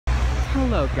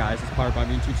Hello guys, it's Powered by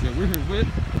me and Tucci. We're here with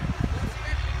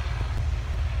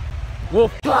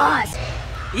WolfBoss.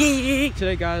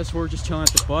 Today guys, we're just chilling at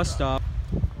the bus stop,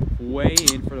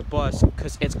 waiting for the bus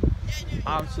because it's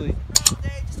obviously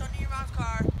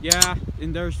yeah,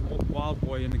 and there's Wild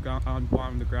Boy in the ground on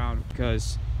bottom of the ground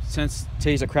because since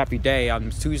today's a crappy day on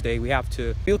Tuesday, we have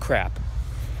to feel crap.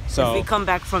 So if we come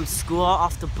back from school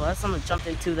off the bus, I'm gonna jump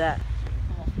into that.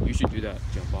 You should do that.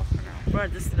 Jump off for now. Bro,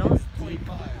 the snow is deep.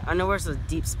 I know where's a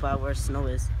deep spot where snow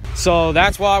is. So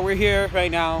that's why we're here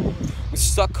right now. We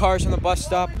stuck cars on the bus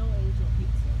stop.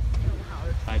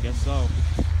 I guess so.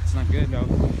 It's not good though.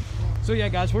 So yeah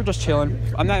guys, we're just chilling.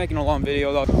 I'm not making a long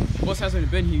video though. The bus hasn't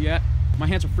been here yet. My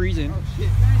hands are freezing. Oh shit,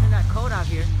 it's not even that cold out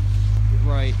here.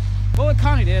 Right. Well, it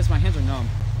kind of is. My hands are numb.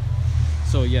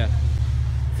 So yeah.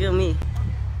 Feel me.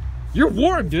 You're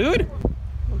warm, dude.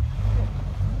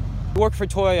 I work for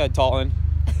Toya, Dalton.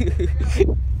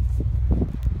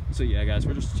 So yeah guys,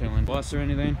 we're just chilling. Bus or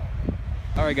anything?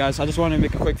 Alright guys, I just wanted to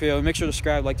make a quick video. Make sure to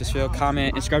subscribe, like this video,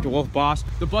 comment, and subscribe to WolfBoss.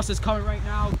 The bus is coming right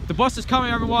now. The bus is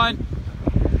coming, everyone.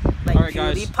 Like alright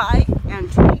guys. Pie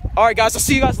and treat. Alright guys, I'll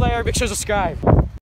see you guys later. Make sure to subscribe.